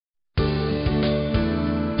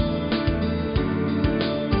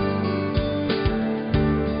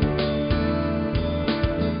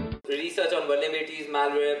research on vulnerabilities,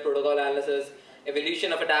 malware, protocol analysis,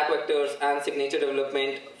 evolution of attack vectors, and signature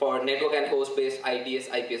development for network and host-based IDS,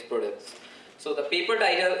 IPS products. So the paper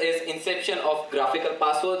title is Inception of Graphical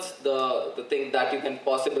Passwords, the thing that you can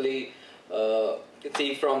possibly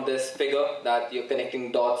see from this figure, that you're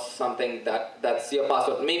connecting dots, something that's your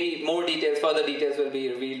password. Maybe more details, further details will be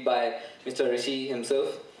revealed by Mr. Rishi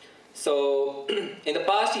himself. So in the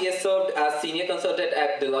past, he has served as senior consultant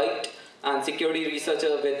at Deloitte and security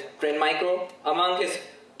researcher with Trend Micro. Among his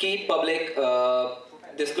key public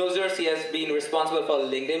disclosures, he has been responsible for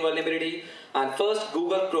LinkedIn vulnerability and first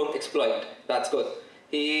Google Chrome exploit. That's good.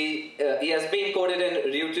 He has been quoted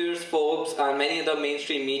in Reuters, Forbes, and many other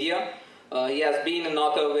mainstream media. He has been an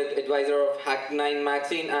author with advisor of Hack9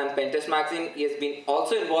 magazine and Pentest magazine. He has been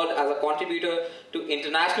also involved as a contributor to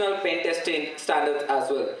international pen testing standards as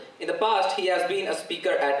well. In the past, he has been a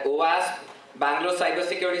speaker at OWASP, Bangalore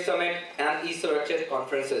Cybersecurity Summit, and eSearch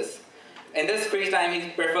conferences. In this free time, he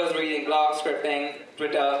prefers reading blogs, scripting,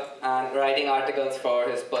 Twitter, and writing articles for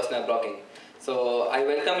his personal blogging. So I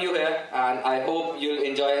welcome you here, and I hope you'll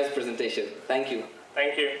enjoy his presentation. Thank you.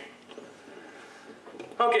 Thank you.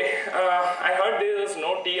 Okay, I heard there was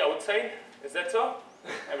no tea outside. Is that so?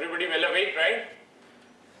 Everybody well awake, right?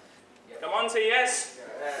 Come on, say yes.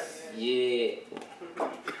 Yeah.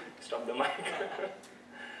 Stop the mic.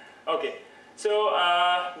 Okay, so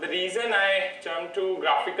the reason I jumped to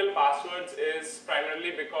graphical passwords is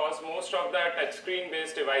primarily because most of the touchscreen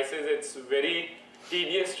based devices, it's very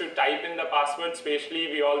tedious to type in the password, especially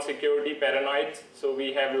we all security paranoids. So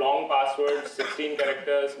we have long passwords, 16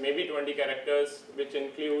 characters, maybe 20 characters, which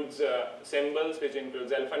includes symbols, which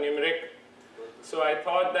includes alphanumeric. So I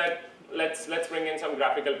thought that let's bring in some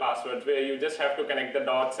graphical passwords where you just have to connect the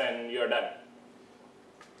dots and you're done.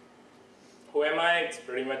 Who am I? It's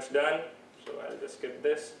pretty much done. So I'll just skip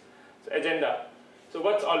this. So agenda. So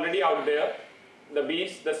what's already out there? The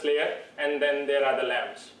beast, the slayer, and then there are the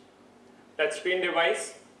lambs. Touchscreen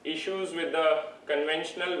device, issues with the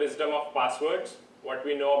conventional wisdom of passwords, what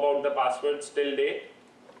we know about the passwords till date.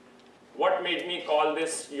 What made me call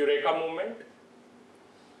this Eureka movement?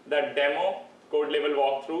 The demo code level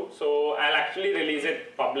walkthrough. So I'll actually release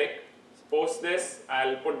it public. Post this,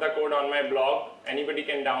 I'll put the code on my blog. Anybody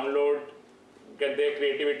can download, get their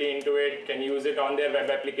creativity into it, can use it on their web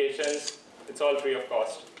applications. It's all free of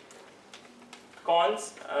cost.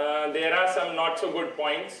 Cons, there are some not so good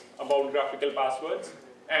points about graphical passwords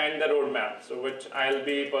and the roadmap, so which I'll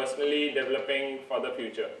be personally developing for the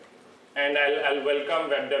future. And I'll welcome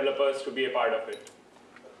web developers to be a part of it.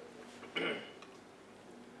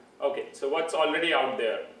 Okay, so what's already out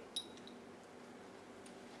there?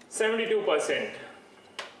 72%.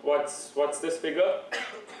 What's this figure?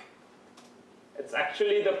 It's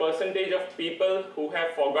actually the percentage of people who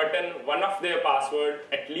have forgotten one of their password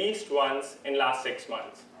at least once in last 6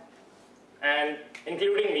 months. And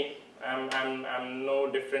including me, I'm no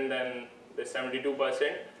different than the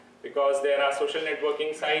 72%, because there are social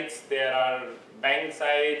networking sites, there are bank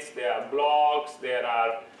sites, there are blogs, there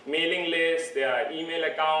are mailing lists, there are email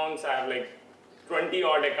accounts. I have like 20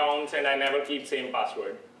 odd accounts and I never keep same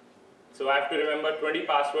password. So I have to remember 20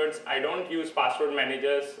 passwords. I don't use password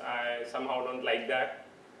managers. I somehow don't like that.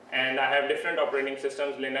 And I have different operating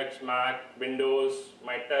systems, Linux, Mac, Windows,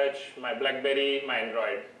 my Touch, my BlackBerry, my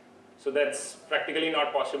Android. So that's practically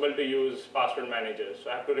not possible to use password managers.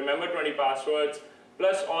 So I have to remember 20 passwords,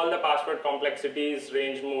 plus all the password complexities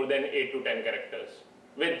range more than 8 to 10 characters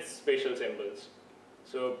with spatial symbols.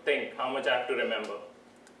 So think how much I have to remember.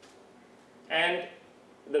 And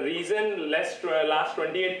the reason last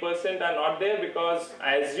 28% are not there because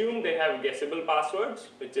I assume they have guessable passwords,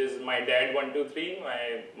 which is my dad 123,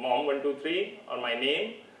 my mom 123, or my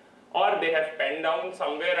name, or they have penned down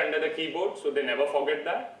somewhere under the keyboard so they never forget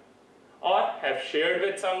that, or have shared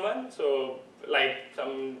with someone. So like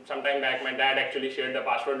some time back, my dad actually shared the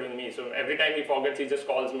password with me. So every time he forgets, he just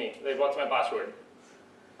calls me, like, what's my password?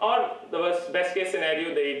 Or the best case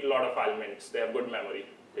scenario, they eat a lot of almonds. They have good memory,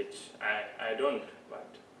 which I don't, but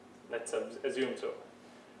let's assume so.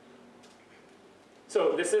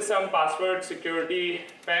 So this is some password security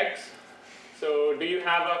facts. So do you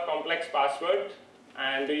have a complex password?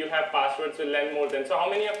 And do you have passwords with length more than? So how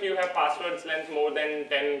many of you have passwords length more than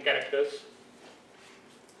 10 characters?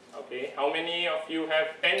 Okay. How many of you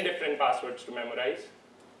have 10 different passwords to memorize?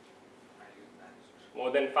 More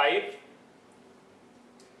than 5?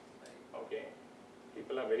 Okay.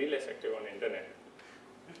 People are very less active on the internet.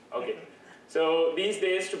 Okay. So these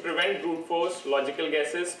days, to prevent brute force logical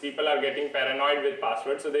guesses, people are getting paranoid with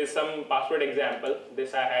passwords. So there's some password example.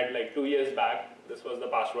 This I had like 2 years back. This was the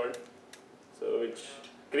password. So it's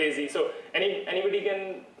crazy. So anybody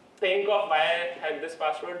can think of why I had this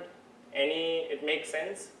password? It makes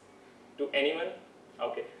sense to anyone?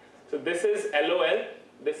 Okay. So this is LOL.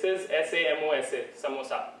 This is SAMOSA,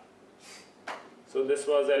 samosa. So this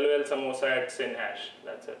was LOL samosa at sin hash.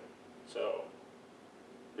 That's it. So,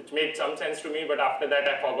 which made some sense to me, but after that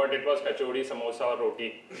I forgot it was kachori, samosa, or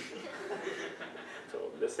roti. So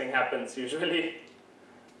this thing happens usually.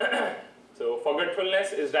 So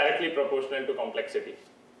forgetfulness is directly proportional to complexity.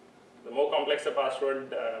 The more complex the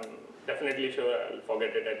password, definitely sure I'll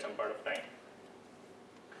forget it at some part of time.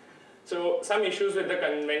 So some issues with the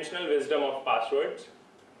conventional wisdom of passwords.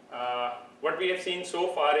 What we have seen so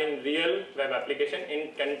far in real web application in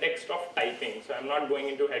context of typing. So I'm not going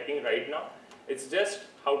into hacking right now. It's just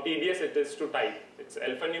how tedious it is to type. It's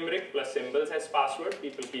alphanumeric plus symbols as password.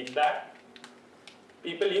 People keep that.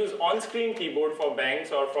 People use on-screen keyboard for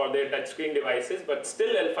banks or for their touchscreen devices, but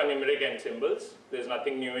still alphanumeric and symbols. There's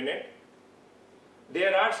nothing new in it.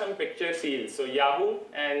 There are some picture seals. So Yahoo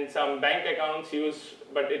and some bank accounts use,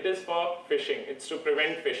 but it is for phishing. It's to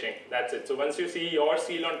prevent phishing. That's it. So once you see your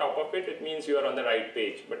seal on top of it, it means you are on the right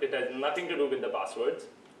page, but it has nothing to do with the passwords.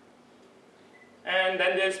 And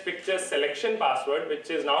then there's picture selection password, which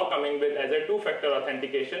is now coming with as a two-factor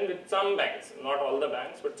authentication with some banks, not all the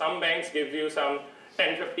banks, but some banks give you some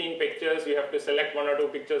 10-15 pictures. You have to select 1 or 2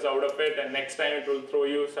 pictures out of it, and next time it will throw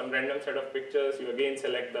you some random set of pictures. You again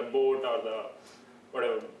select the boat or the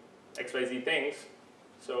whatever XYZ things.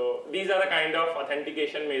 So these are the kind of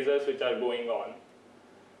authentication measures which are going on.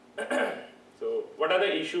 So what are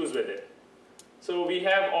the issues with it? So we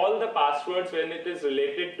have all the passwords when it is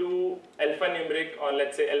related to alphanumeric or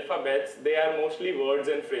let's say alphabets, they are mostly words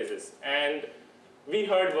and phrases. And we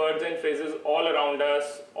heard words and phrases all around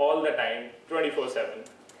us all the time, 24/7.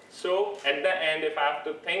 So at the end, if I have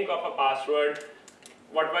to think of a password,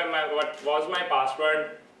 what was my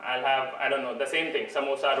password? I'll have, I don't know, the same thing,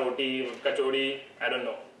 samosa, roti, kachori, I don't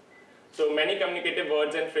know. So many communicative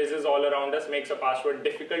words and phrases all around us makes a password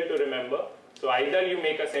difficult to remember. So either you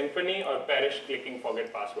make a symphony or perish clicking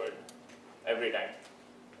forget password every time.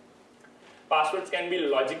 Passwords can be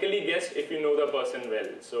logically guessed if you know the person well.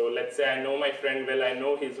 So let's say I know my friend well, I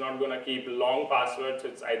know he's not going to keep long passwords. So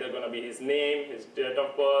it's either going to be his name, his date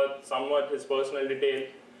of birth, somewhat his personal detail.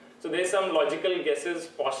 So there's some logical guesses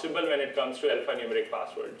possible when it comes to alphanumeric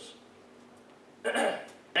passwords.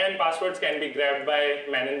 And passwords can be grabbed by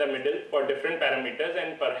man in the middle for different parameters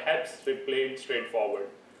and perhaps replayed straightforward.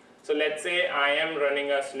 So let's say I am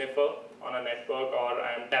running a sniffer on a network or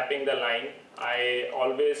I am tapping the line. I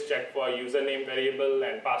always check for username variable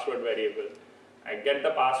and password variable. I get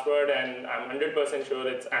the password and I'm 100% sure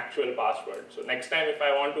it's actual password. So next time if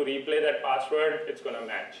I want to replay that password, it's going to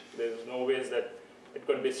match. There's no ways that it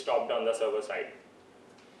could be stopped on the server side.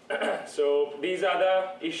 So these are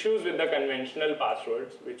the issues with the conventional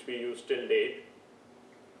passwords which we use till date.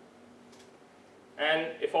 And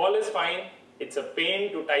if all is fine, it's a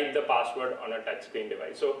pain to type the password on a touchscreen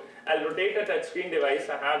device. So I'll rotate a touchscreen device.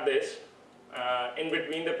 I have this in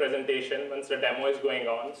between the presentation once the demo is going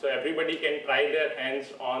on. So everybody can try their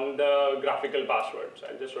hands on the graphical password. So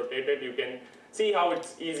I'll just rotate it. You can see how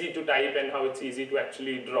it's easy to type and how it's easy to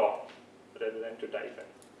actually draw rather than to type in.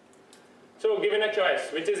 So given a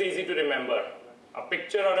choice, which is easy to remember? A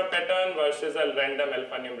picture or a pattern versus a random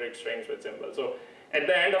alphanumeric strings with symbols. So at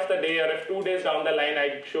the end of the day, or if 2 days down the line,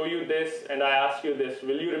 I show you this and I ask you this,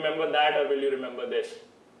 will you remember that or will you remember this?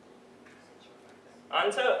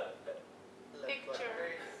 Answer? Picture.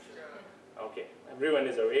 Okay, everyone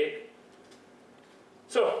is awake.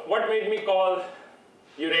 So what made me call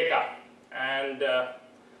Eureka? And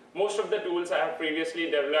most of the tools I have previously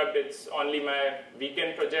developed, it's only my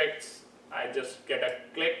weekend projects. I just get a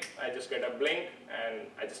click, I just get a blink, and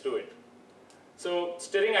I just do it. So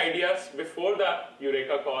steering ideas before the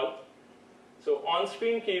Eureka call. So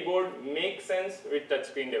on-screen keyboard makes sense with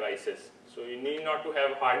touchscreen devices. So you need not to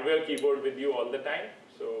have hardware keyboard with you all the time.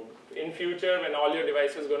 So in future, when all your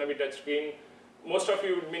devices are going to be touchscreen, most of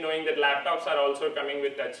you would be knowing that laptops are also coming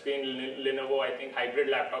with touchscreen. Lenovo, I think hybrid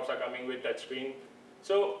laptops are coming with touchscreen.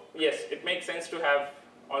 So yes, it makes sense to have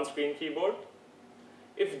on-screen keyboard.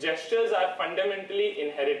 If gestures are fundamentally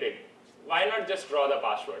inherited, why not just draw the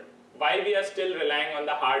password? Why we are still relying on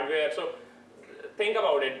the hardware? So think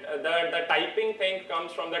about it. The typing thing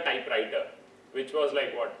comes from the typewriter, which was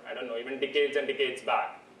like what, I don't know, even decades and decades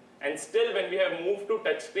back. And still when we have moved to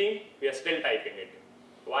touchscreen, we are still typing it.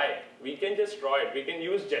 Why? We can just draw it. We can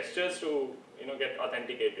use gestures to get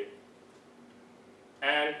authenticated.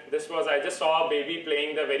 And this was, I just saw a baby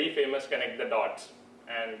playing the very famous connect the dots.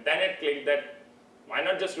 And then it clicked that, why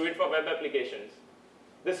not just do it for web applications?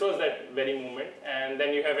 This was that very moment. And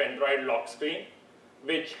then you have Android lock screen.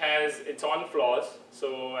 which has its own flaws.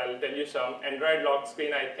 So I'll tell you some. Android lock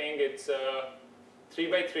screen, I think it's a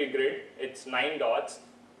 3x3 grid. It's 9 dots.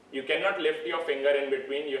 You cannot lift your finger in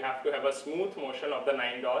between. You have to have a smooth motion of the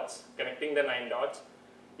 9 dots, connecting the 9 dots.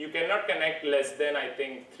 You cannot connect less than, I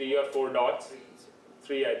think, 3 or 4 dots.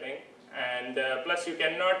 3, I think. And plus you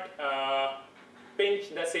cannot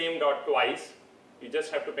pinch the same dot twice. You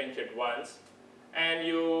just have to pinch it once. And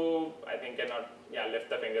you, I think, cannot lift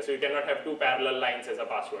the finger. So you cannot have 2 parallel lines as a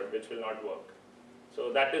password, which will not work.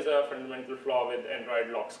 So that is a fundamental flaw with Android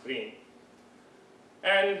lock screen.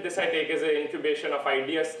 And this I take as an incubation of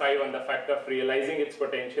ideas thrive on the fact of realizing its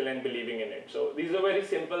potential and believing in it. So these are very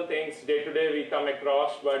simple things day to day we come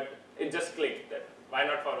across, but it just clicked that why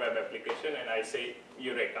not for web application, and I say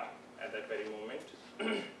Eureka at that very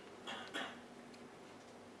moment.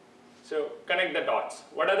 So connect the dots.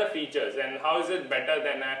 What are the features and how is it better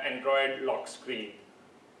than an Android lock screen?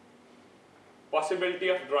 Possibility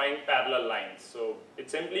of drawing parallel lines. So it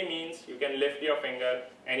simply means you can lift your finger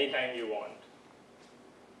anytime you want.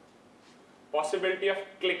 Possibility of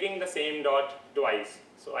clicking the same dot twice.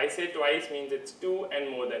 So I say twice means it's 2 and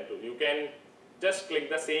more than 2. You can just click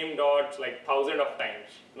the same dots like 1,000 of times,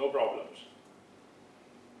 no problems.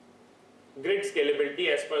 Grid scalability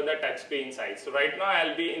as per the touchscreen size. So right now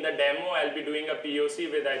I'll be in the demo, I'll be doing a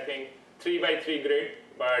POC with I think 3x3 grid,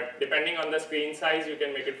 but depending on the screen size you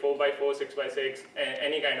can make it 4x4, 6x6,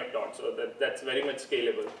 any kind of dot. So that's very much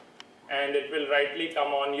scalable. And it will rightly come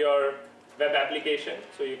on your web application,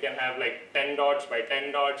 so you can have like 10 dots by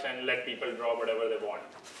 10 dots and let people draw whatever they want.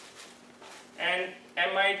 And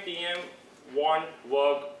MITM won't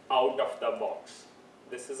work out of the box.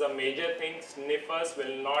 This is a major thing. Sniffers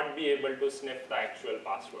will not be able to sniff the actual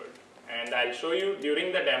password. And I'll show you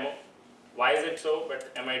during the demo why is it so,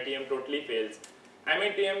 but MITM totally fails.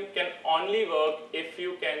 MITM can only work if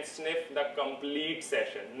you can sniff the complete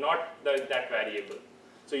session, not that variable.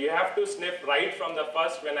 So you have to sniff right from the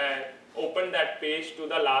first when I open that page to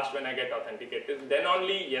the last when I get authenticated. Then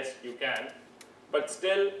only, yes, you can. But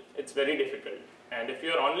still, it's very difficult. And if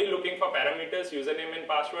you're only looking for parameters, username and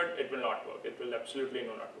password, it will not work. It will absolutely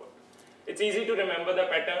not work. It's easy to remember the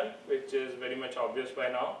pattern, which is very much obvious by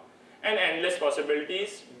now. And endless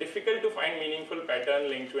possibilities, difficult to find meaningful pattern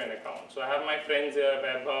linked to an account. So I have my friends here,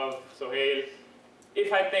 Vaibhav, Sohail.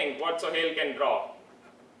 If I think what Sohail can draw,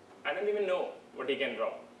 I don't even know what he can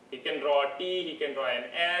draw. He can draw a T, he can draw an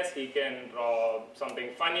S, he can draw something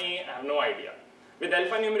funny, I have no idea. With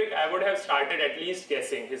alphanumeric, I would have started at least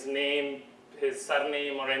guessing his name, his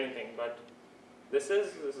surname or anything, but this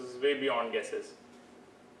is way beyond guesses.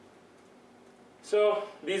 So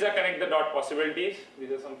these are connect the dot possibilities.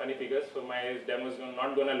 These are some funny figures, so my demo is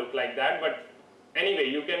not going to look like that, but anyway,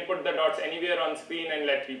 you can put the dots anywhere on screen and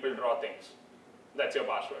let people draw things. That's your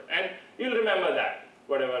password. And you'll remember that,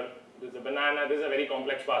 whatever. This is a banana, this is a very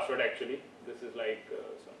complex password actually. This is like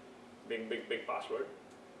some big password.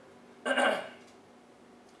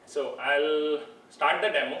 So I'll start the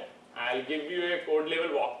demo. I'll give you a code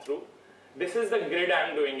level walkthrough. This is the grid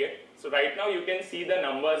I'm doing it. So right now you can see the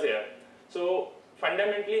numbers here. So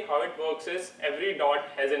fundamentally how it works is every dot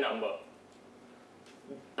has a number.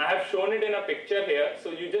 I have shown it in a picture here.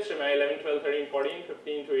 So you just remember 11, 12, 13, 14,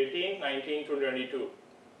 15 to 18, 19 to 22.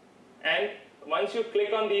 And once you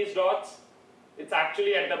click on these dots, it's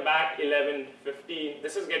actually at the back 11, 15.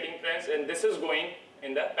 This is getting pressed and this is going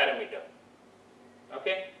in the parameter.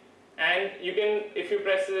 Okay? And you can, if you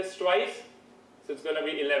press this twice, so it's going to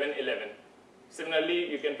be 11, 11. Similarly,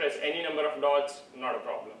 you can press any number of dots, not a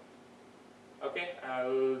problem. Okay,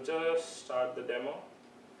 I'll just start the demo.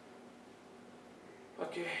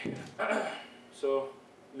 Okay, so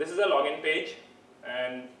this is a login page,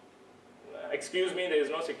 and excuse me, there is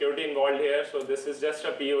no security involved here, so this is just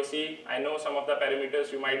a POC. I know some of the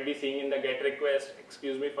parameters you might be seeing in the GET request.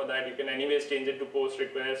 Excuse me for that. You can anyways change it to POST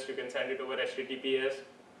request. You can send it over HTTPS.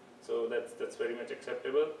 So that's very much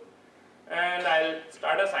acceptable. And I'll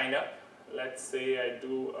start a sign up. Let's say I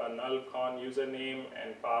do a nullcon username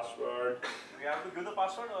and password. We have to give the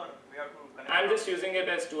password or we have to connect? I'm just using it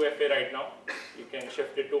as 2FA right now. You can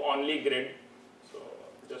shift it to only grid. So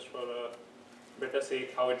just for a better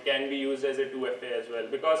sake, how it can be used as a 2FA as well.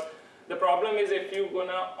 Because the problem is if you're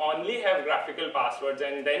gonna only have graphical passwords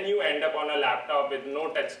and then you end up on a laptop with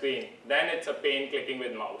no touch screen, then it's a pain clicking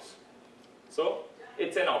with mouse. So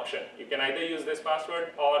it's an option. You can either use this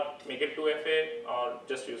password or make it 2FA or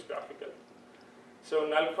just use graphical. So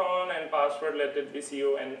nullcon and password, let it be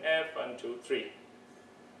CONF123.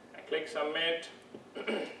 I click submit.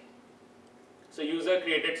 So user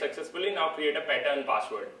created successfully, now create a pattern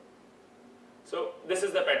password. So this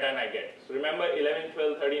is the pattern I get. So remember 11,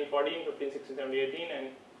 12, 13, 14, 15, 16, 17, 18 and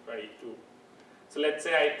 22. So let's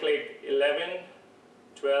say I click 11,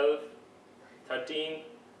 12, 13,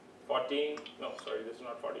 14, no sorry this is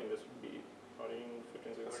not 14, this would be 14,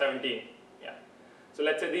 15, 16, 17, yeah. So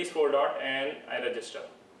let's say these 4 dots and I register.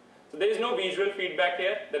 So there is no visual feedback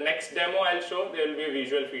here. The next demo I'll show, there will be a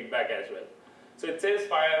visual feedback as well. So it says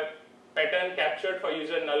pattern captured for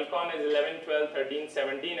user nullcon is 11, 12, 13,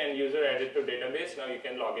 17 and user added to database. Now you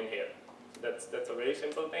can log in here. So that's a very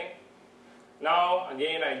simple thing. Now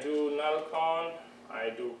again I do nullcon, I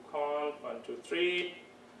do con 1, 2, 3,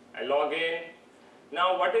 I log in.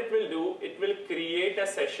 Now what it will do, it will create a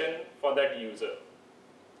session for that user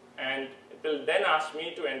and it will then ask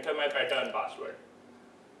me to enter my pattern password.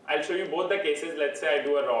 I'll show you both the cases. Let's say I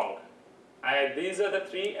do a wrong. These are the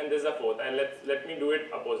 3 and this is the 4th and let me do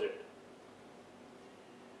it opposite.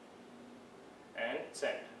 And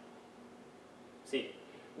send. See,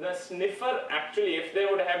 the sniffer actually, if there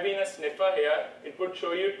would have been a sniffer here, it would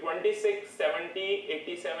show you 26, 70,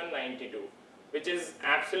 87, 92, which is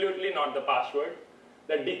absolutely not the password.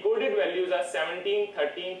 The decoded values are 17,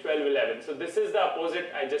 13, 12, 11. So this is the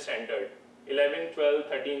opposite I just entered. 11, 12,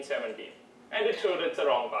 13, 17. And it showed it's a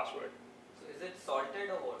wrong password. So is it salted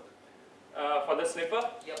or what? For the sniffer?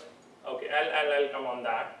 Yep. Okay, I'll come on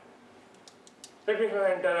that. Let me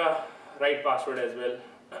enter a right password as well.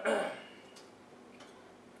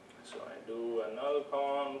 So I do a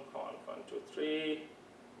nullcon, con 1, 2, 3.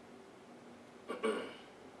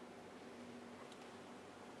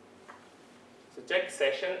 So check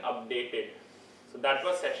session updated. So that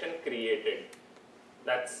was session created.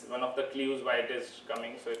 That's one of the clues why it is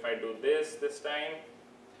coming. So if I do this time,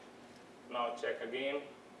 now check again.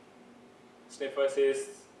 Sniffer says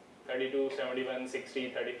 32, 71, 60,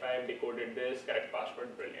 35, decoded this, correct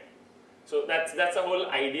password, brilliant. So that's the whole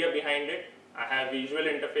idea behind it. I have visual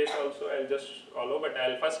interface also, I'll just follow, but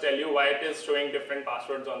I'll first tell you why it is showing different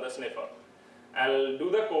passwords on the sniffer. I'll do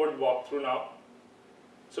the code walkthrough now.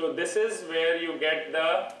 So this is where you get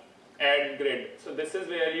the add grid. So this is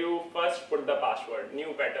where you first put the password,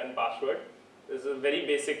 new pattern password. This is very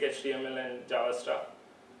basic HTML and Java stuff.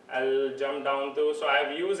 I'll jump down to, so I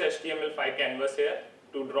have used HTML5 canvas here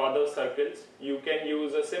to draw those circles. You can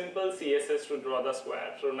use a simple CSS to draw the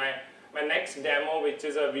square. So my next demo, which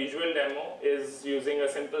is a visual demo, is using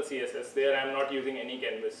a simple CSS. There I'm not using any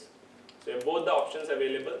canvas. So you have both the options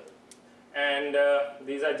available. And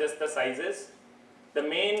these are just the sizes. The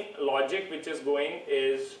main logic which is going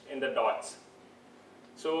is in the dots.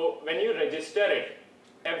 So when you register it,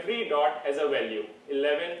 every dot has a value,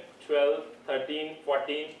 11, 12, 13,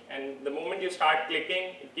 14, and the moment you start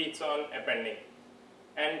clicking, it keeps on appending.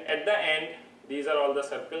 And at the end, these are all the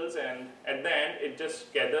circles, and at the end, it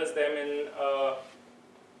just gathers them in a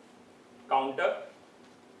counter.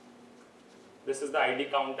 This is the ID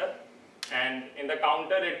counter, and in the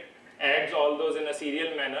counter, it adds all those in a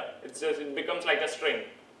serial manner. It becomes like a string,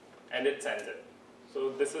 and it sends it.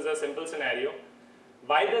 So this is a simple scenario.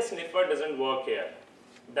 Why the sniffer doesn't work here?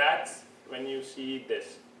 That's when you see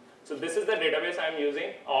this. So this is the database I'm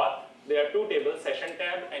using, or there are 2 tables, session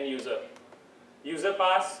tab and user. User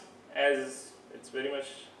pass, as it's very much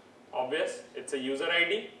obvious, it's a user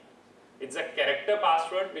ID. It's a character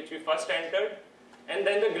password which we first entered, and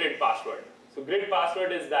then the grid password. So grid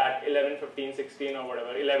password is that 11, 15, 16 or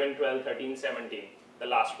whatever, 11, 12, 13, 17, the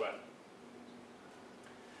last one.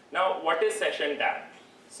 Now what is session tab?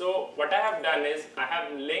 So what I have done is I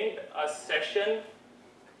have linked a session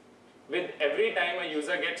with every time a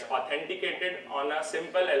user gets authenticated on a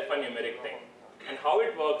simple alphanumeric thing. And how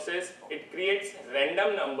it works is it creates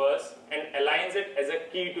random numbers and aligns it as a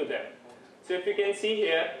key to them. So if you can see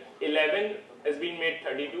here, 11 has been made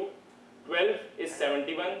 32, 12 is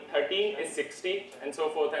 71, 13 is 60, and so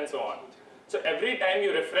forth and so on. So every time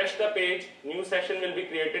you refresh the page, new session will be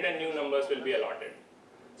created and new numbers will be allotted.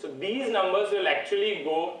 So these numbers will actually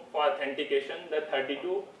go for authentication, the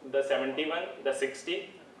 32, the 71, the 60.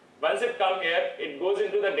 Once it comes here, it goes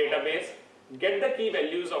into the database, get the key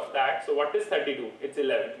values of that. So what is 32? It's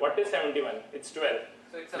 11. What is 71? It's 12.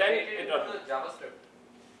 So it's updated into the JavaScript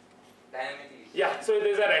dynamically. Yeah, so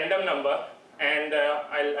there's a random number, and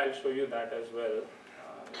I'll show you that as well.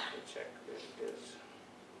 Let me check where it is.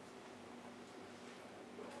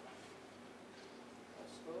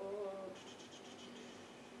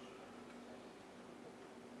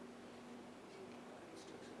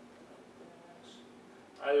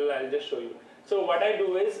 I'll just show you. So what I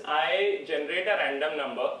do is I generate a random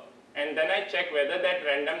number and then I check whether that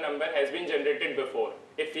random number has been generated before.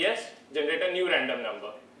 If yes, generate a new random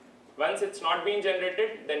number. Once it's not being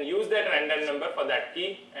generated, then use that random number for that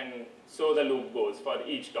key, and so the loop goes for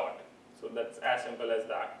each dot. So that's as simple as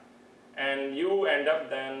that. And you end up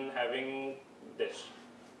then having this.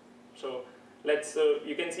 So let's,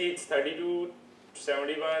 you can see it's 32,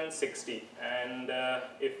 71, 60. And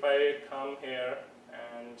if I come here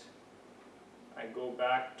and I go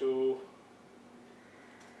back to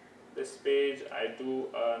this page, I do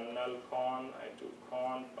a nullcon, I do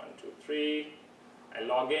conf 1, 2, 3. I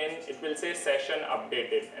log in, it will say session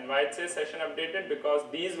updated. And why it says session updated? Because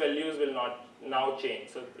these values will not now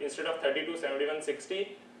change. So instead of 32, 71,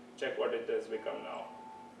 60, check what it has become now.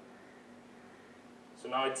 So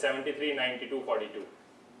now it's 73, 92, 42.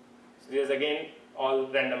 So these again all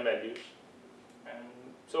random values. And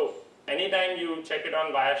so anytime you check it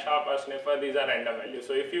on Wireshark or Sniffer, these are random values.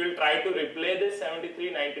 So if you will try to replay this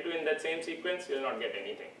 73, 92 in that same sequence, you will not get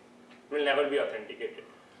anything. It will never be authenticated.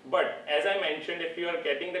 But as I mentioned, if you are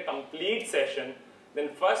getting the complete session, then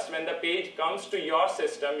first when the page comes to your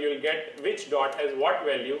system, you will get which dot has what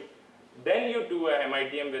value. Then you do a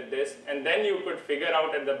MITM with this, and then you could figure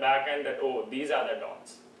out at the back end that, oh, these are the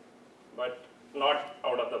dots, but not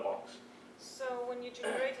out of the box. So when you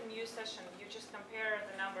generate a new session, you just compare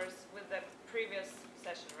the numbers with the previous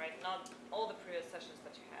session, right? Not all the previous sessions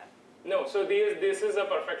that you had. No, so this is a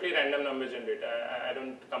perfectly random number generator. I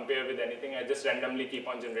don't compare with anything. I just randomly keep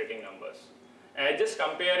on generating numbers. And I just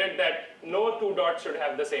compare it that no two dots should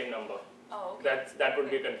have the same number. Oh, okay. That would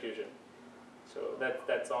be confusion. So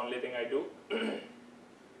that's the only thing I do.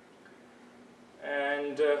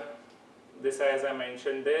 And this, as I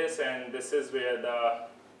mentioned, this, and this is where the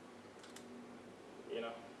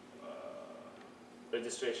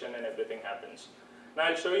registration and everything happens. Now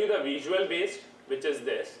I'll show you the visual based, which is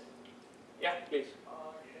this. Yeah, please.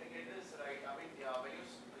 Did I get this right? I mean, when you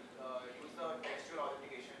use the textual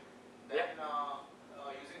authentication, then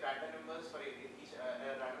using random numbers for each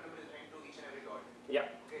random number is assigned to each and every dot. Yeah.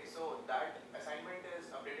 Okay, so that assignment is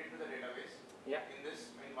updated to the database. Yeah.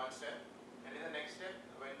 In one step, and in the next step,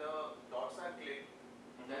 when the dots are clicked,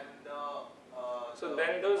 then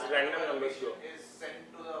then those random numbers go. Is sent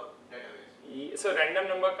to the database. So random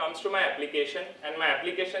number comes to my application, and my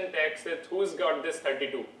application tags it who's got this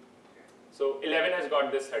 32. So 11 has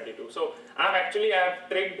got this 32. So I have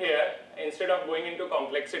tricked here, instead of going into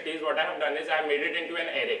complexities, what I have done is I have made it into an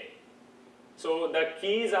array. So the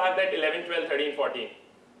keys are that 11, 12, 13, 14,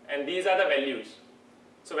 and these are the values.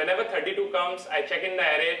 So whenever 32 comes, I check in the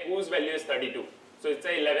array whose value is 32. So it's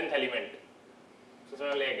the 11th element. So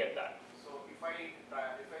suddenly I get that. So if I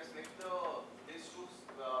split these two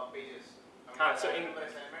pages, So random number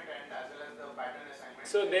assignment and as well as the pattern assignment.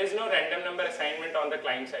 So there's no random number assignment on the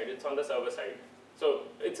client side, it's on the server side. So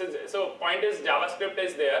point is JavaScript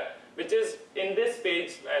is there, which is in this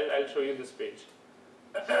page. I'll show you this page.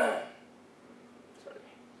 Sorry.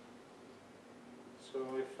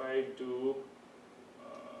 So if I do,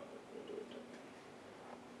 let me do it again.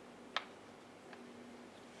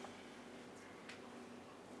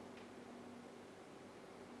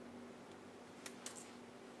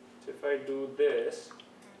 So if I do this,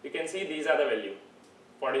 you can see these are the value,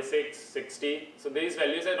 46, 60. So these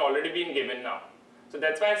values had already been given now. So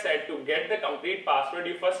that's why I said to get the complete password,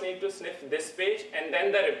 you first need to sniff this page and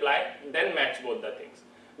then the reply, then match both the things.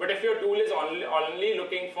 But if your tool is only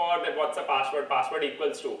looking for that what's the password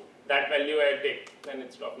equals to, that value I take, then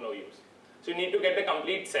it's of no use. So you need to get the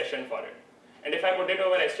complete session for it. And if I put it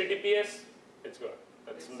over HTTPS, it's good.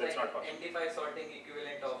 That's like not possible. MD5 sorting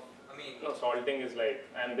equivalent of, No, salting is like,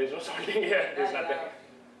 and there's no salting here, there's nothing.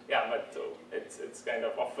 Yeah, but so it's kind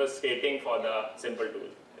of obfuscating for the simple tool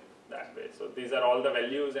that way. So these are all the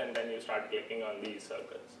values, and then you start clicking on these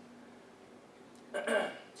circles.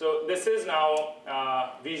 So this is now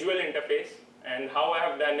visual interface, and how I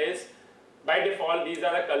have done is, by default, these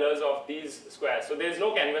are the colors of these squares. So there is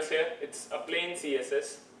no canvas here, it's a plain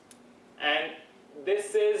CSS. And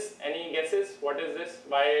this is, any guesses? What is this?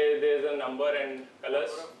 Why there is a number and colors?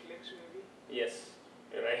 Number of clicks maybe? Yes,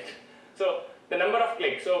 you're right. So the number of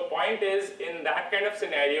clicks. So point is, in that kind of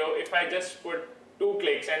scenario, if I just put 2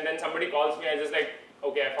 clicks and then somebody calls me, I just like,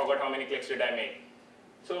 okay, I forgot how many clicks did I make.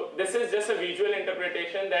 So this is just a visual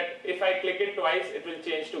interpretation that if I click it twice, it will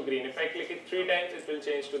change to green. If I click it 3 times, it will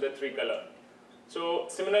change to the 3 color. So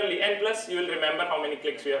similarly, and plus you will remember how many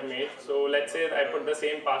clicks you have made. So let's say I put the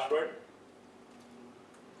same password.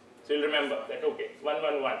 So you'll remember that, okay,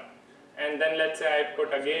 111. And then let's say I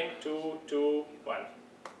put again 221.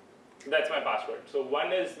 So that's my password. So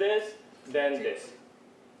 1 is this, then this.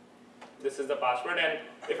 This is the password, and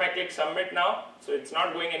if I click submit now, so it's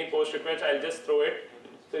not going any post request, I'll just throw it.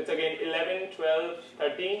 So it's again 11, 12,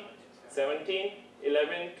 13, 17,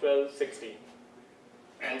 11, 12, 16.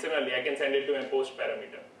 And similarly, I can send it to my post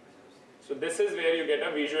parameter. So this is where you get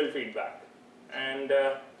a visual feedback. And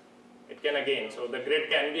it can again, so the grid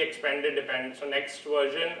can be expanded depending. So next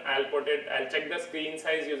version, I'll check the screen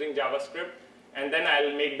size using JavaScript, and then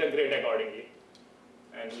I'll make the grid accordingly.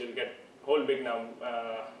 And you'll get whole big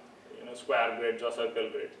square grids or circle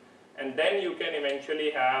grids. And then you can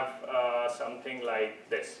eventually have something like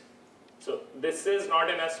this. So this is not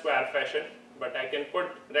in a square fashion, but I can put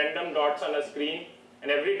random dots on a screen,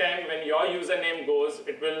 and every time when your username goes,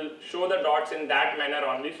 it will show the dots in that manner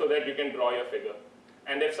only so that you can draw your figure.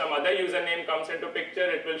 And if some other username comes into picture,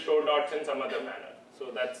 it will show dots in some other manner.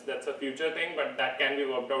 So that's a future thing, but that can be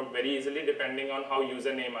worked out very easily depending on how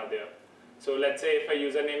username are there. So let's say if a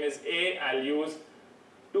username is A, I'll use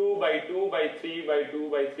 2 by 2 by 3 by 2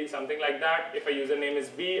 by 3, something like that. If a username is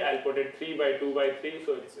B, I'll put it 3 by 2 by 3.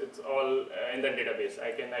 So it's all in the database.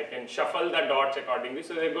 I can shuffle the dots accordingly.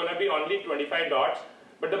 So there's going to be only 25 dots,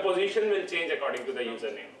 but the position will change according to the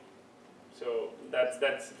username. So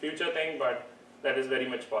that's future thing, but that is very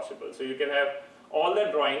much possible. So you can have all the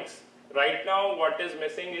drawings. Right now, what is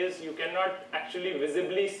missing is you cannot actually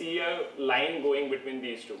visibly see a line going between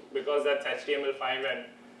these two, because that's HTML5, and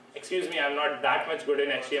excuse me, I'm not that much good in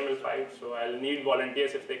HTML5, so I'll need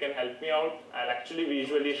volunteers if they can help me out. I'll actually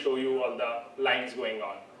visually show you all the lines going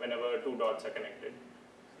on whenever two dots are connected.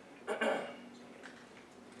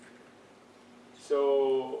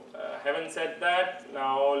 So having said that,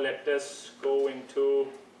 now let us go into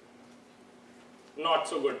not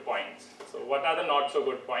so good points. So what are the not so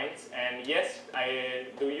good points? And yes,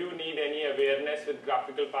 do you need any awareness with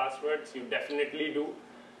graphical passwords? You definitely do,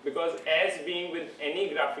 because as being with any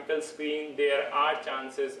graphical screen, there are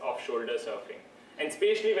chances of shoulder surfing, and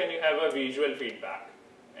especially when you have a visual feedback.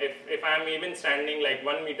 If I'm even standing like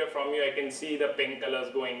 1 meter from you, I can see the pink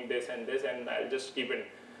colors going this, and I'll just keep it.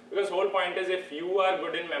 Because whole point is, if you are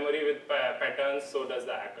good in memory with patterns, so does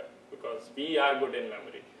the hacker, because we are good in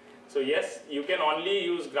memory. So yes, you can only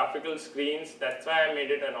use graphical screens. That's why I made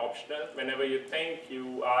it an optional. Whenever you think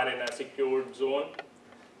you are in a secured zone,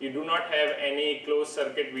 you do not have any closed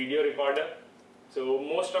circuit video recorder. So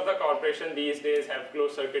most of the corporations these days have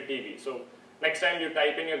closed circuit TV. So next time you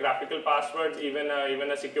type in your graphical passwords, even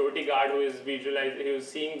a security guard who is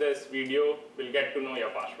seeing this video will get to know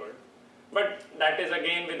your password. But that is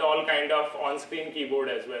again with all kind of on-screen keyboard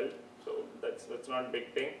as well. So that's not a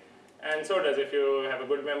big thing. And so does, if you have a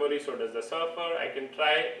good memory, so does the surfer. I can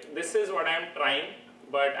try, this is what I'm trying,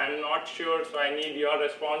 but I'm not sure, so I need your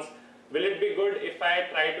response. Will it be good if I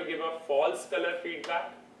try to give a false color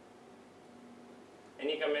feedback?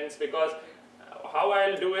 Any comments? Because how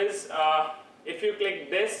I'll do is, if you click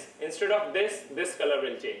this, instead of this color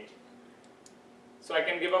will change. So I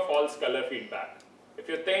can give a false color feedback. If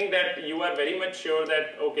you think that you are very much sure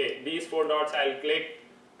that, okay, these 4 dots I'll click,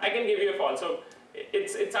 I can give you a false. So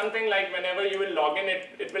it's something like whenever you will log in,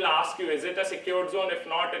 it will ask you, is it a secured zone? If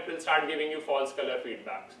not, it will start giving you false color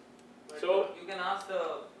feedbacks. But so you can ask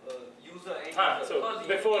the user. So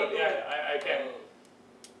before, I can.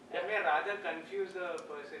 I may rather confuse the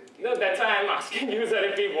person. No, that's why I'm asking user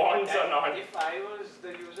if he wants or not. If I was the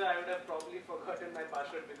user, I would have probably forgotten my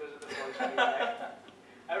password because of the false feedback.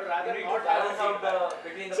 I would rather not have a feedback.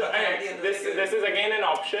 Between the So this is again an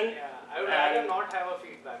option. Yeah, I would rather not have a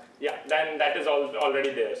feedback. Yeah, then that is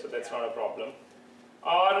already there, so that's not a problem.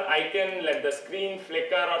 Or I can let the screen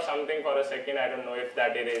flicker or something for a second. I don't know if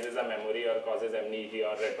that erases a memory or causes amnesia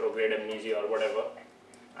or retrograde amnesia or whatever.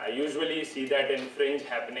 I usually see that in Fringe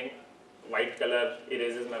happening. White color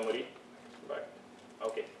erases memory, but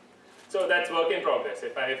okay. So that's work in progress.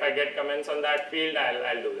 If I get comments on that field,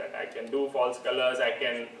 I'll do that. I can do false colors, I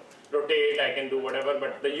can rotate, I can do whatever,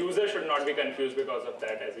 but the user should not be confused because of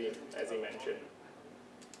that, as he mentioned.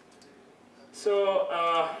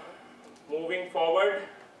 So moving forward,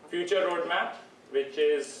 future roadmap, which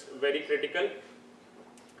is very critical.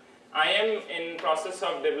 I am in process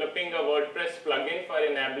of developing a WordPress plugin for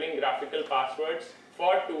enabling graphical passwords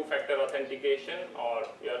for 2-factor authentication, or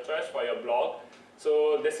your choice, for your blog.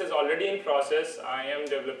 So this is already in process. I am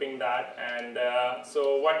developing that, and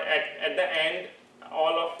so what at the end,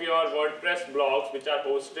 all of your WordPress blogs which are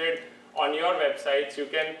hosted on your websites, you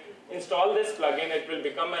can install this plugin. It will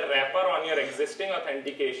become a wrapper on your existing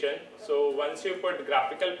authentication. So once you put correct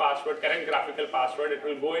graphical password, it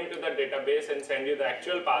will go into the database and send you the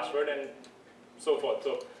actual password and so forth.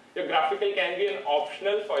 So your graphical can be an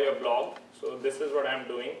optional for your blog. So this is what I'm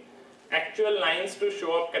doing. Actual lines to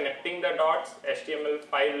show up connecting the dots.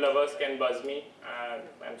 HTML5 lovers can buzz me.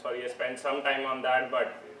 I'm sorry I spent some time on that,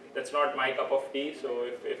 but that's not my cup of tea. So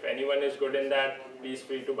if anyone is good in that, please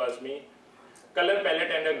feel to buzz me. color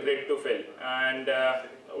palette and a grid to fill. And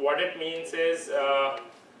what it means is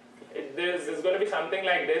there's going to be something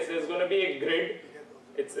like this. There's going to be a grid.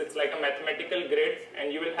 It's like a mathematical grid,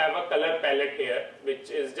 and you will have a color palette here,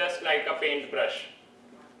 which is just like a paintbrush.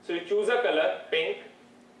 So you choose a color, pink.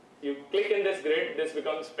 You click in this grid, this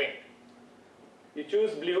becomes pink. You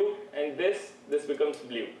choose blue, and this becomes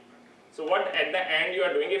blue. So what at the end you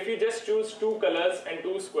are doing, if you just choose 2 colors and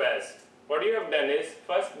 2 squares, what you have done is,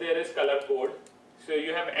 first there is color code. So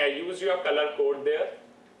you have used your color code there.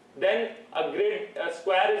 Then a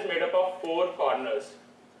square is made up of 4 corners.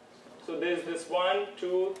 So there is this 1,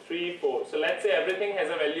 2, 3, 4. So let's say everything has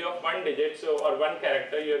a value of 1 digit, or 1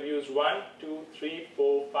 character. You have used 1, 2, 3,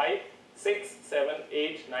 4, 5, 6, 7,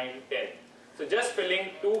 8, 9, 10. So just filling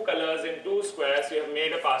 2 colors in 2 squares, you have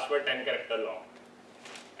made a password 10 character long.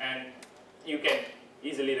 And you can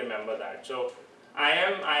easily remember that. So I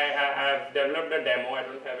have developed a demo. I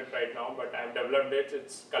don't have it right now, but I have developed it.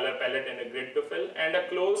 It's color palette and a grid to fill, and a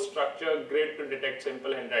closed structure grid to detect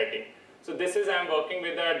simple handwriting. So this is, I'm working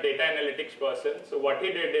with a data analytics person. So what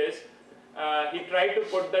he did is, he tried to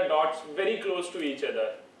put the dots very close to each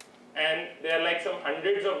other. And there are like some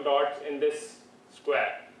hundreds of dots in this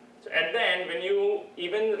square. So at the end, when you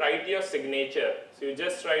even write your signature, so you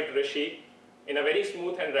just write Rishi in a very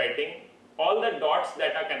smooth handwriting, all the dots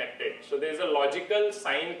that are connected. So there's a logical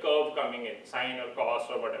sine curve coming in, sine or cos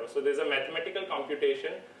or whatever. So there's a mathematical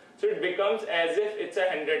computation. So it becomes as if it's a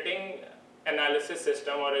handwriting analysis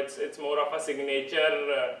system, or it's more of a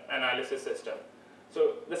signature analysis system.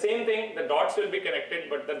 So the same thing, the dots will be connected,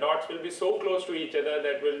 but the dots will be so close to each other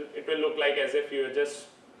that it will look like as if you're just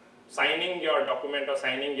signing your document or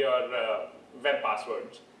signing your web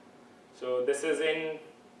passwords. So this is in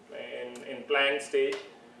planned stage,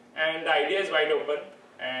 and the idea is wide open,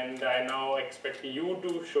 and I now expect you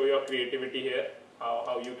to show your creativity here,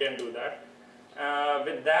 how you can do that.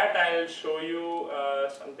 With that, I'll show you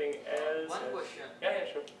something else. One question. Yeah,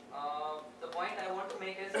 sure. The point I want to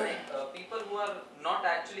make is like people who are not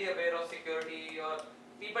actually aware of security, or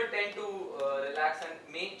people tend to relax and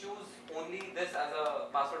may choose only this as a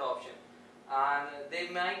password option, and they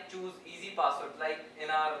might choose easy passwords. Like in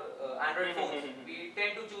our Android phones, we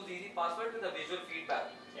tend to choose easy password with a visual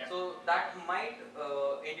feedback. Yeah. So that might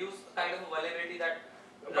induce kind of a vulnerability that.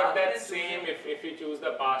 But that's same if you choose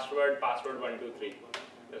the password 123.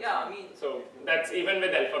 Yeah, I mean. So that's even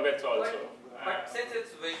with alphabets also. But since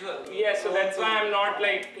it's visual. Yeah, so that's why I'm not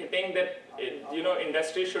like hitting that.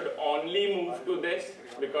 Industry should only move to this,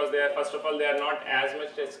 because first of all they are not as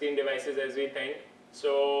much touchscreen devices as we think.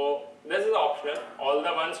 So this is optional. All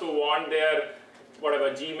the ones who want their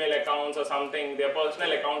whatever Gmail accounts or something, their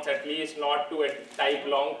personal accounts at least, not to type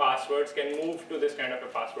long passwords, can move to this kind of a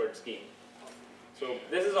password scheme. So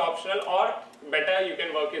this is optional, or better you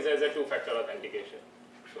can work as a 2-factor authentication.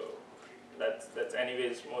 So that's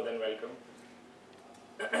anyways more than welcome.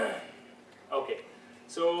 Okay,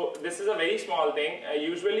 so this is a very small thing.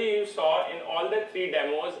 Usually you saw in all the 3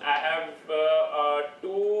 demos, I have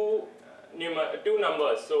two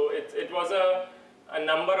numbers. So it was a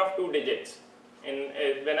number of 2 digits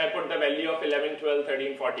when I put the value of 11, 12,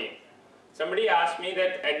 13, 14. Somebody asked me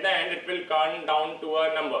that at the end it will count down to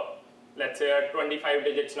a number. Let's say a 25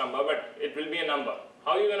 digits number, but it will be a number.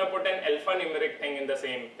 How are you going to put an alphanumeric thing in the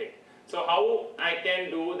same thing? So how I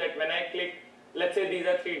can do that when I click, let's say these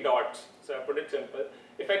are 3 dots. So I put it simple.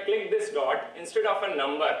 If I click this dot, instead of a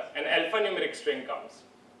number, an alphanumeric string comes.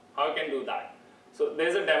 How I can do that? So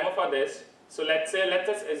there's a demo for this. So let's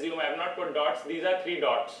just assume I have not put dots. These are 3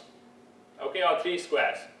 dots, okay, or 3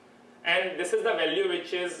 squares. And this is the value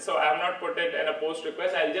which is, so I have not put it in a post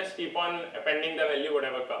request, I'll just keep on appending the value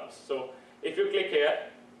whatever comes. So if you click here,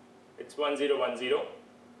 it's 1010,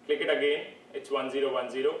 click it again, it's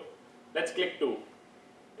 1010, let's click 2.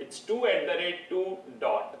 It's 2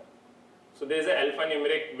 dot. So there's an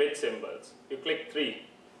alphanumeric with symbols. You click 3,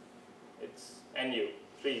 it's NU,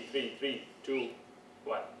 3, 3, 3, 2,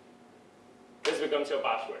 1. This becomes your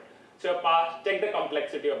password. So check the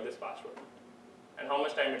complexity of this password. And how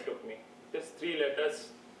much time it took me? Just 3 letters,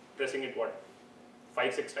 pressing it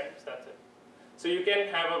 5, 6 times, that's it. So you can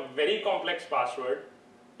have a very complex password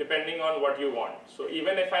depending on what you want. So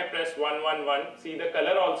even if I press 111, see the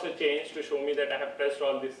color also changed to show me that I have pressed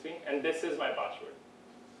all these things, and this is my password.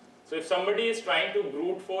 So if somebody is trying to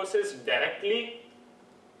brute force this directly,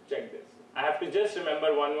 check this. I have to just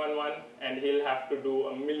remember 111, and he'll have to do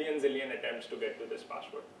a zillion attempts to get to this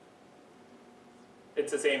password.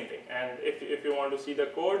 It's the same thing. And if you want to see the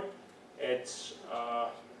code, it's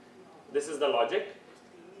this is the logic.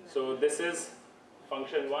 So this is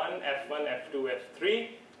function 1, F1, F2, F3,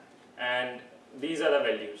 and these are the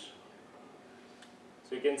values.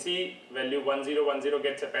 So you can see value 1010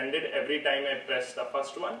 gets appended every time I press the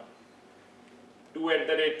first one.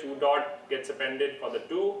 2 dot gets appended for the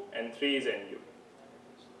 2, and 3 is NU.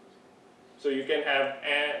 So you can have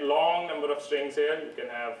a long number of strings here. You can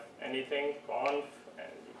have anything, conf,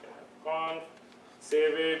 and you can have conf,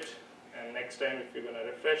 save it, and next time if you're going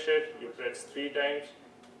to refresh it, you press 3 times.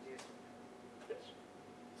 Yes.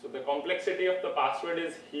 So the complexity of the password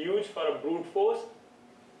is huge for a brute force.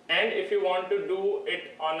 And if you want to do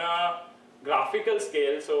it on a graphical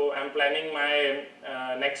scale, so I'm planning my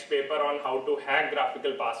next paper on how to hack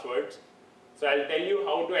graphical passwords. So I'll tell you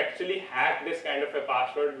how to actually hack this kind of a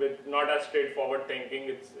password with not a straightforward thinking.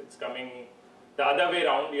 It's coming the other way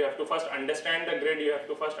around. You have to first understand the grid, you have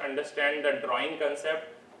to first understand the drawing concept,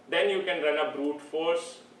 then you can run a brute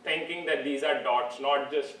force thinking that these are dots,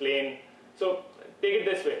 not just plain. So take it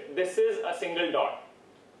this way, this is a single dot.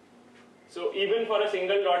 So even for a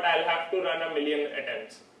single dot, I'll have to run a million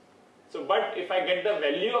attempts. So, but if I get the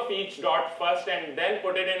value of each dot first and then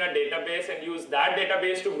put it in a database and use that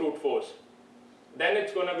database to brute force, then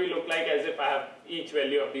it's going to be look like as if I have each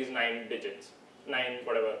value of these 9 digits, 9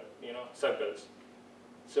 whatever, circles.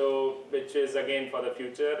 So, which is again for the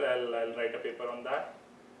future, I'll write a paper on that.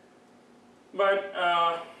 But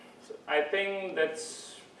so I think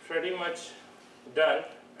that's pretty much done.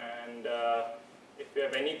 And if you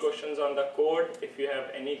have any questions on the code, if you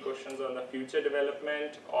have any questions on the future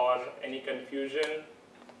development or any confusion.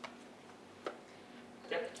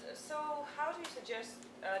 Yep. So how do you suggest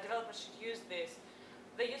developers should use this?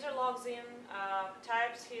 The user logs in,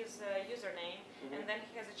 types his username, and then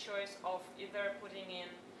he has a choice of either putting in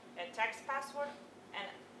a text password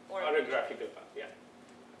or a graphical path, yeah.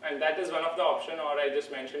 And that is one of the options, or I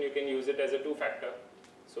just mentioned you can use it as a 2-factor.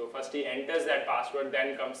 So first he enters that password,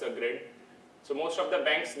 then comes the grid. So most of the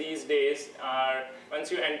banks these days are,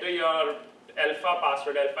 once you enter your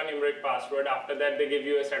alphanumeric password, after that they give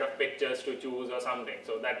you a set of pictures to choose or something.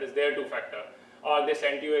 So that is their 2-factor. Or they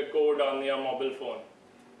send you a code on your mobile phone.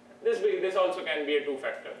 This also can be a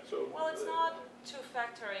 2-factor. So well, it's not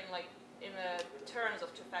 2-factor in the terms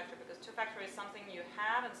of 2-factor, because 2-factor is something you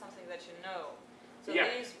have and something that you know. So yeah.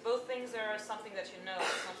 these both things are something that you know,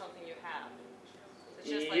 it's not something you have. It's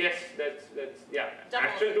just like yes, that's yeah.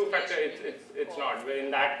 Actual 2-factor, it's not.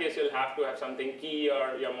 In that case, you'll have to have something key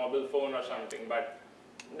or your mobile phone or something. But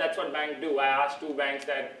that's what banks do. I asked 2 banks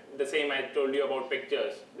that the same I told you about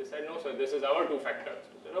pictures. They said no, sir. This is our 2-factor.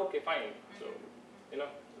 I said okay, fine. So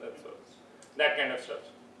that's that kind of stuff.